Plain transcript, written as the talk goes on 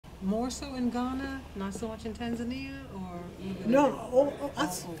more so in Ghana, not so much in Tanzania, or even No,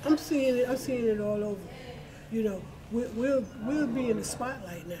 I'm seeing it. I'm seeing it all over. You know, we'll be in the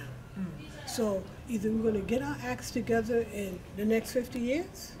spotlight now. So either we're going to get our acts together in the next 50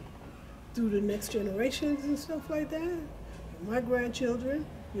 years, through the next generations and stuff like that. My grandchildren,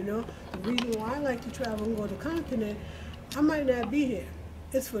 you know, the reason why I like to travel and go to the continent, I might not be here.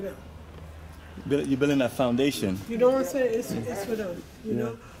 It's for them. You're building that foundation. You know what I'm saying? It's for them. You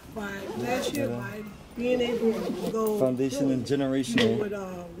know, by last year, by being able to go foundation and generational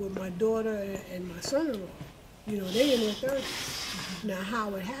with my daughter and my son-in-law, you know, they in their 30s. Now,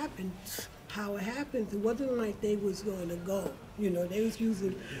 how it happened, it wasn't like they was going to go. You know,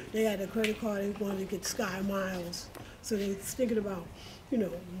 they had a credit card, they wanted to get Sky Miles, so they was thinking about, you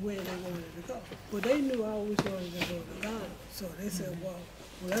know, where they wanted to go. But they knew I always wanted to go to Ghana, so they said, well,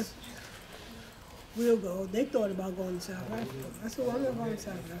 we'll go. They thought about going to South Africa. I said, well, I'm not going to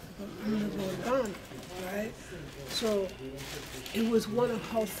South Africa. I'm going to go to Ghana, right? So it was one of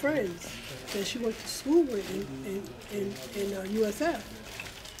her friends that she went to school with in USF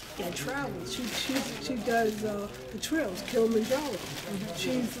that travels. She does the trails, Kilimanjaro.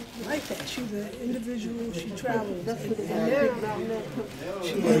 She's like that. She's an individual. She travels. And now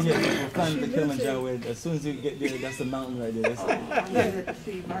the Kilimanjaro. As soon as you get there, that's the mountain right there.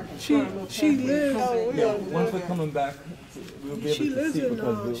 She lives. Yeah, once we're coming back, we'll be able to see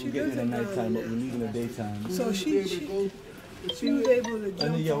because we'll get in the nighttime, but we leave in the daytime. So she was able to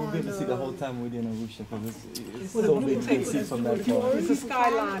jump yeah, we'll be able to see the whole time we're in Arusha because it's so big. You can see from that far. There's a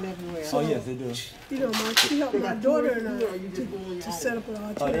skyline everywhere. Oh yes, they do. You know, she helped my daughter and I to set up an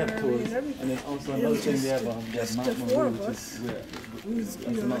itinerary and everything. And then also another thing they have Mount the four Maru, of which us. is where You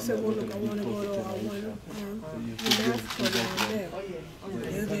know, I said, well, look, I want to go to Africa down there.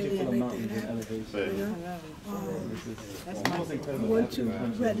 They able to make that happen. You know? We went to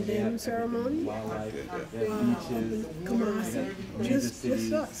the naming ceremony. Kumasi. Just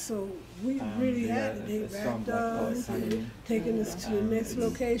us. So we really had it. They wrapped us and taking us to the next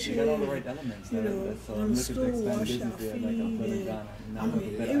location. You know, on the stool, washed our feet. And, I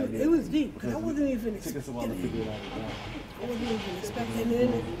mean, it was deep because I wasn't even expecting it. I wasn't even expecting. And then,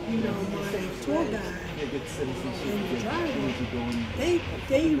 you know, my tour guide and the driver,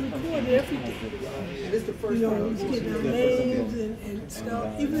 they recorded everything. You know, was getting our names and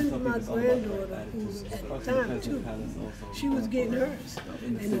stuff. Even my granddaughter, who's at the time too, she was getting hers.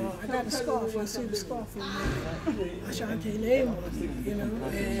 And I got the scarf. I see the scarf on Ashante's name on it, you know.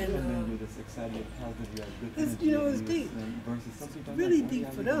 And it's, you know, it's deep. Really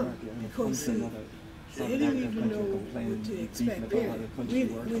deep for them because see, they didn't even know what to expect. Period. We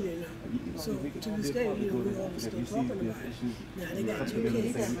didn't know. So to this day, you know, we're all still talking about it. Now they got 2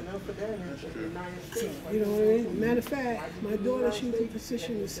 kids. So, you know what I mean? Matter of fact, my daughter, she's a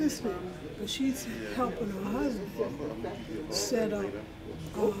physician assistant, but she's helping her husband set up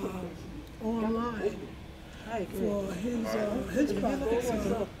online for his products.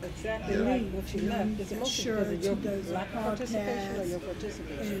 She got shirts, she does a podcast,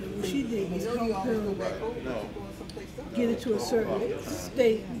 and what she did was help him get it to a certain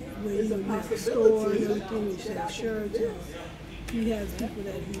state where you have a store and everything, he sells shirts, and he has people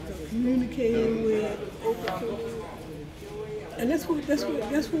that he's communicating with. And that's what we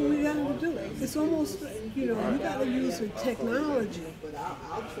got to do. It's almost like, you know, you got to use the technology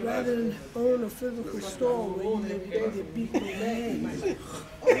rather than own a physical store where you get beat in the head.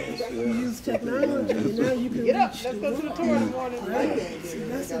 You use technology, and now you can reach the world. Right? So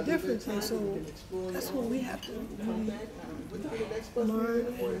that's the difference. And so that's what we have to really learn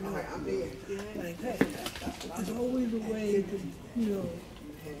and know. Like, hey, there's always a way to, you know,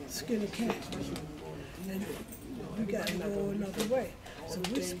 skin a cat. And we got to go another way. So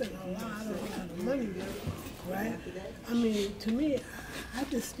we spent a lot of money there, right? I mean, to me, I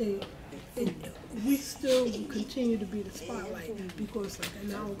just think we still continue to be the spotlight because, like,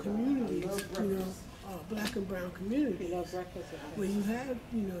 in our communities, you know, black and brown communities, where you have,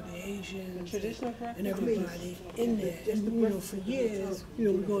 you know, the Asians and everybody in there. And, you know, for years, you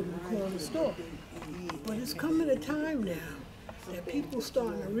know, we go to the corner store. But it's coming a time now that people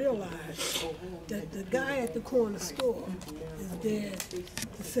starting to realize that the guy at the corner store is there to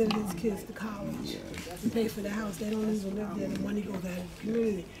send his kids to college and pay for the house. They don't even live there. The money goes out of the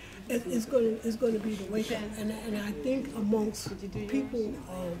community. It's going to be the wake up. And I think amongst people,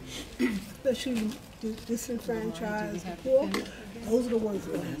 especially disenfranchised poor, those are the ones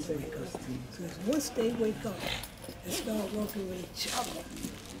that have to wake up. Because once they wake up and start working with each other,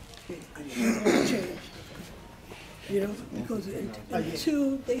 it's going to change. You know, because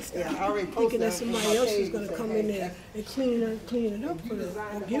until they start thinking that somebody else is going to come in there and clean it up for them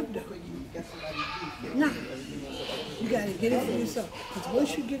or give them. Nah, you got to get it for yourself. Because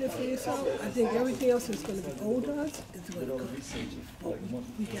once you get it for yourself, I think everything else is going to be owed to us. It's going to come. But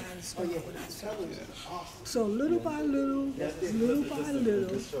we got to start with ourselves. So little by little,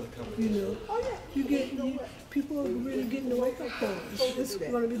 you know, people are really getting the wake up call. It's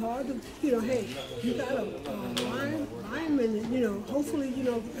going to be hard to, you know, hey, you got a lineman, you know, hopefully, you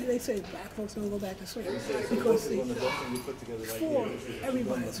know, they say black folks don't go back to sleep because before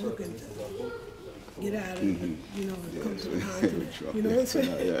everybody's looking to get out of it, you know, it comes to the continent. You know what I'm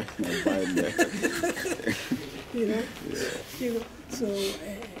saying? You know, so,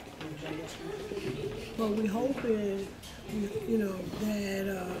 but we hoping, you know, that,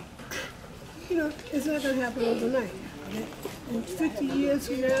 you know, it's not going to happen overnight. In 50 years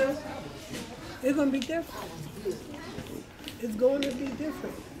from now, it's going to be different. It's going to be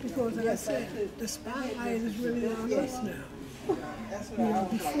different because, like I said, the spotlight is really on us now. You know,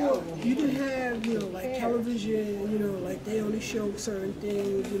 before, you didn't have, you know, like television, you know, like they only showed certain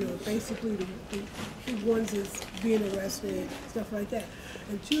things, you know, basically the ones that's being arrested, stuff like that.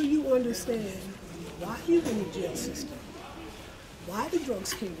 Until you understand why you're in the jail system, why the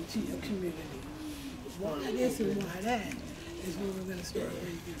drugs came into your community, why this and why that, is when we're going to start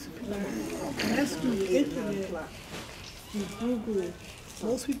making some clarity. And that's through the internet, through Google.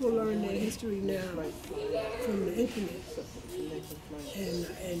 Most people learn their history now from the internet and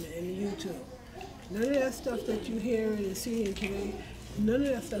YouTube. None of that stuff that you're hearing and seeing today, none of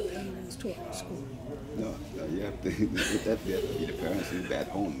that stuff ever was taught in school. No, you have to, with that, you have to be the parents who's at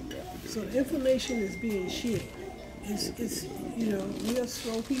home. You have to do so the information is being shared. It's you know, we are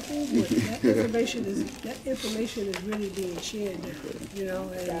slow people, but that information is really being shared now. You know,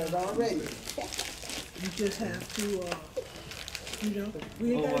 and you just have to. You know,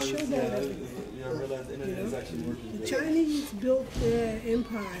 we ain't got to show that everything. You know? The Chinese built their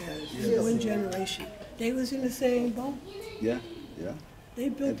empire in one generation. They was in the same boat. Yeah. They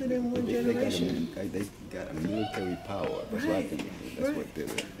built it in one generation. They got a military power. That's what I think. That's what they're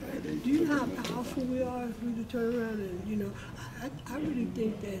Do you know how powerful we are if we could turn around and, you know, I really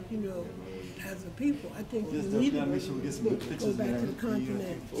think that, you know, as a people, I think we need to go back to the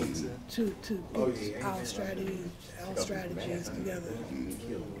continent to put our strategies together.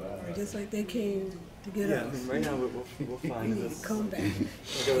 Just like they came to get us. Right now we'll find this. Come back.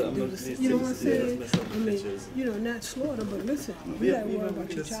 You know what I'm saying? I mean, you know, not slaughter, but listen, we got to worry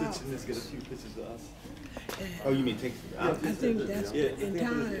about your child. Let's get a few pictures of us. Oh, you mean take? I think that's in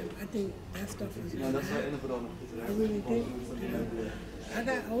time. I think that stuff is. I really think. You know,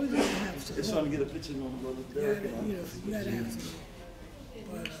 always got to have some. Just trying to get a picture on the brother. You got to have some.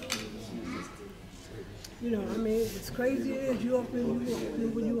 But you know, I mean, it's crazy. When you up in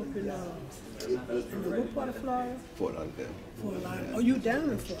what part of Florida? Fort Lauderdale. Fort Lauderdale. Oh, you down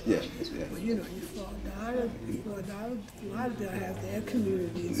in Florida? Yeah. Well, you know, Fort Lauderdale has their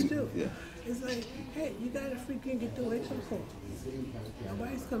communities too. Yeah. It's like, hey, you gotta freaking get the wake up call.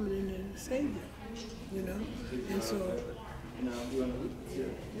 Nobody's coming in there to save you, you know? And so, you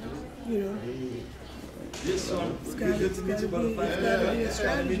know, it's gotta be a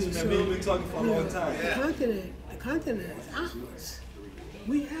strategy. So, we've been talking for a long time. The continent is ours.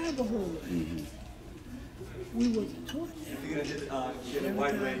 We have a homeland. We wasn't taught that. Every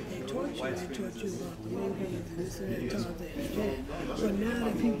time they taught you about the movies and this and that, but now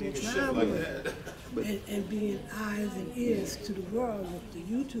that people travel and being eyes and ears to the world with the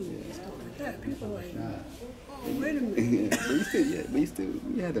YouTube and stuff like that, people are like, oh, wait a minute.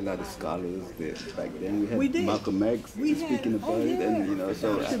 we had a lot of scholars there back then. We had Malcolm X speaking about it, and you know,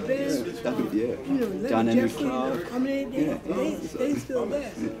 so John Henry Clark. I mean, they still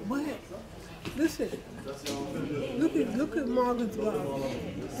there. But listen, look at Margaret's Garden.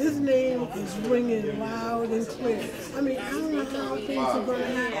 His name is ringing loud and clear. I mean, I don't know how things are going to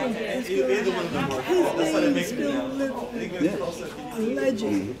happen, but it's still happening. His name is still living. A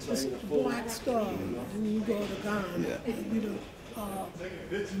legend, just Black Star. And you go to Ghana, you know,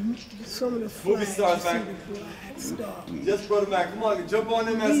 some of the flags, you see the Black Star. Just Brother Mac, come on, jump on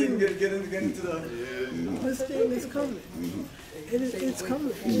them and get into the... This thing is coming. It's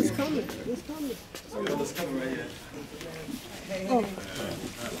coming. It's coming. It's coming. It's coming right here. Oh.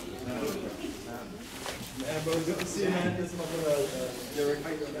 Man, bro, good to see you, man. This is my brother,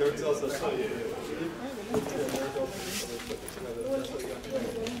 Derek tells us.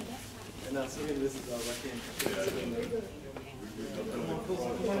 And now, so this is Rakim.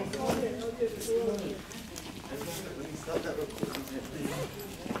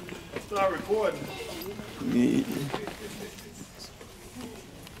 Start recording.